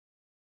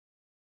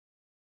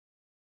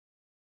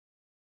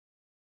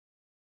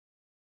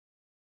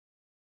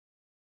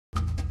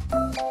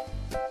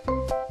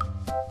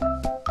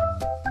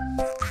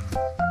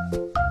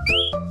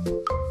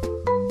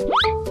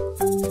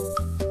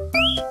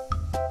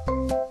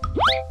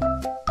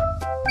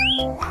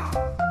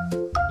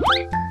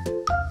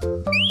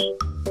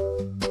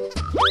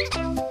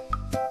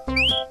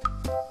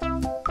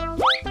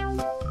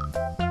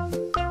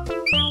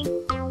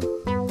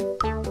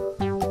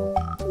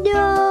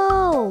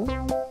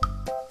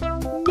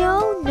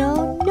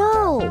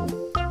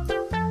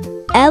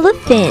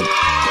Elephant.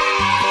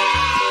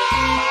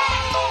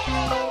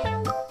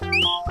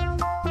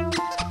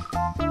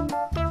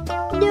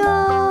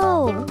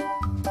 No.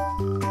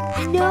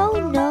 No,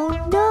 no,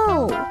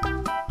 no.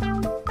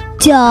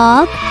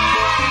 Dog.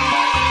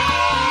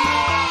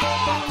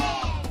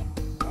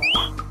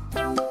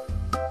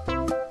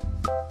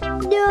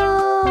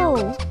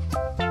 No.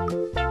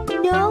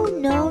 No,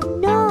 no,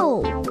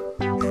 no.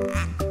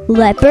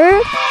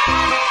 Leopard.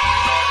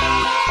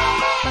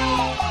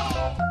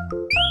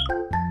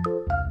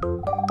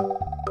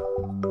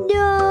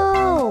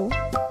 No.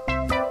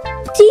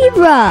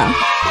 Zebra.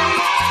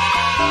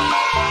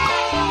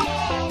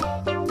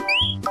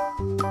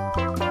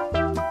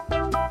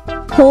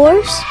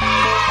 Horse.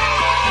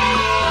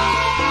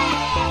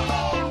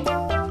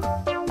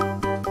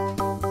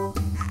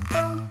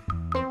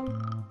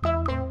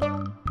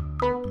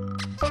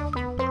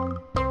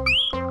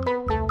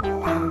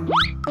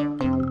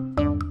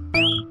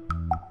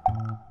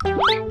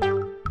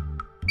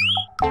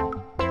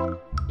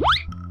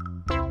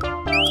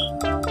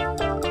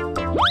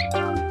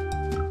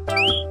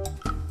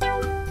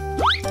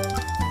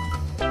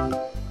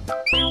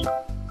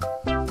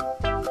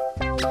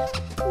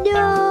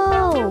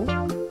 No.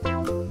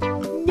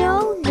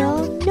 No,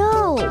 no,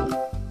 no.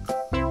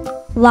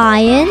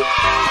 Lion.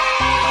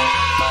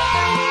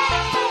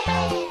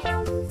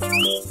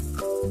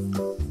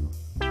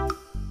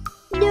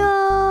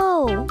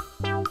 No.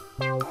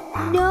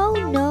 No,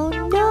 no,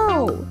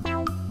 no.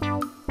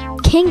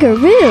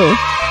 Kangaroo.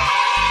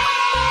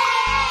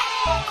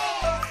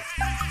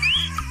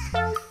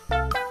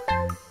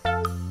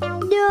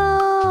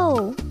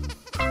 No.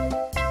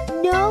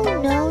 No,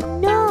 no,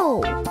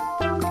 no.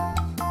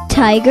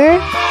 Tiger.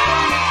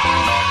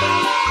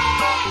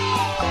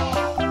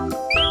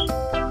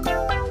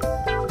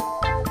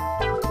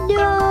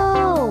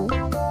 No.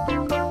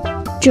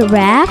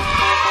 Giraffe.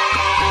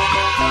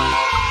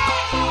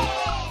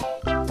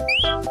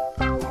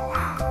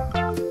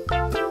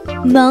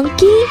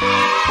 Monkey.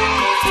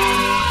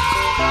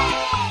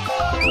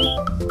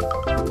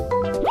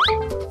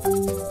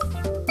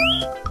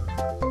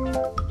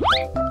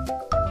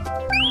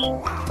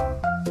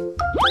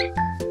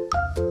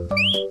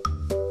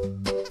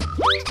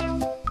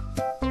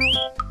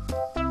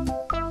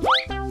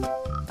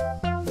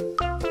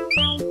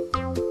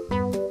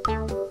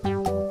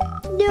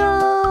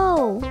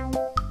 No.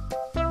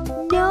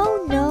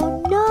 No,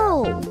 no,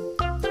 no.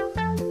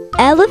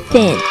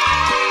 Elephant.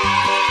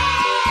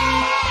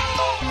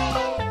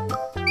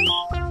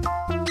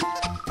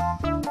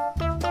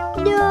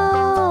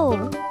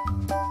 No.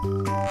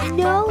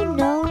 No,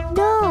 no,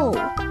 no.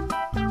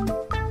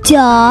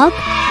 Dog.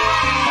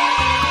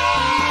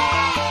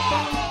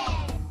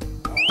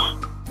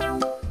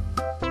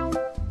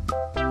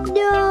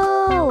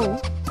 No.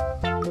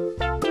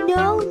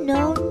 No,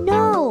 no,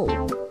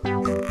 no.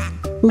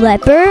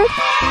 Leopard.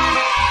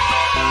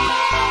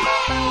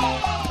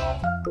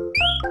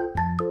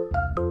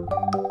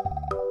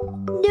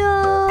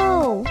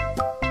 No.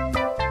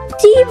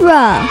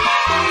 Zebra.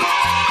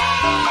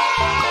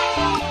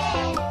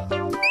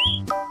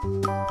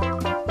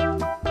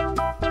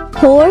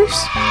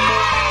 Horse.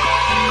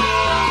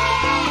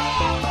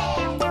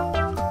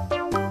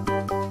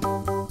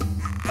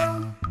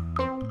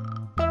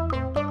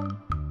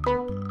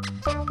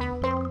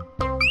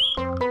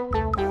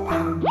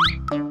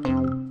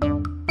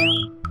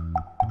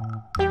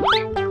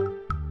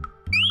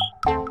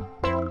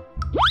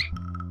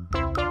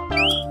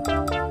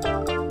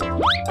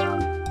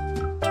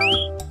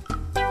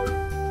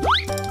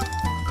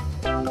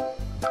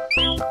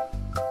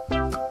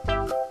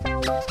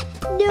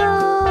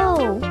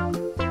 No.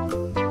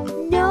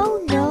 No,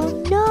 no,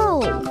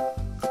 no.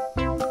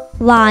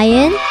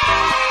 Lion.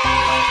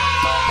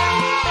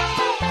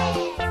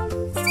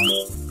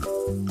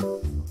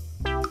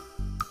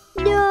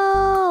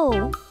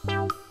 No.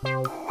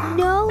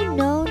 No,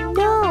 no,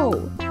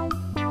 no.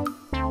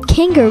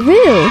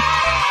 Kangaroo.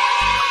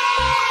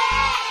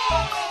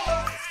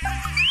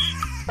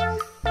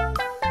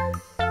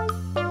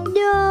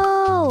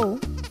 No.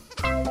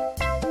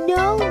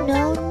 No,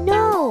 no,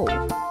 no.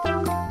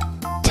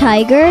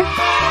 Tiger.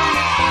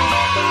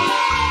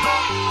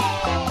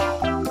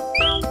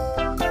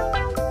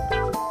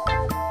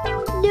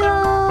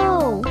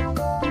 No.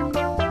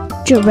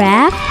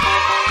 Giraffe.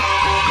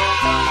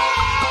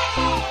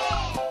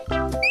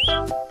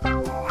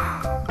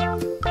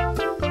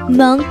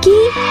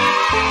 Monkey.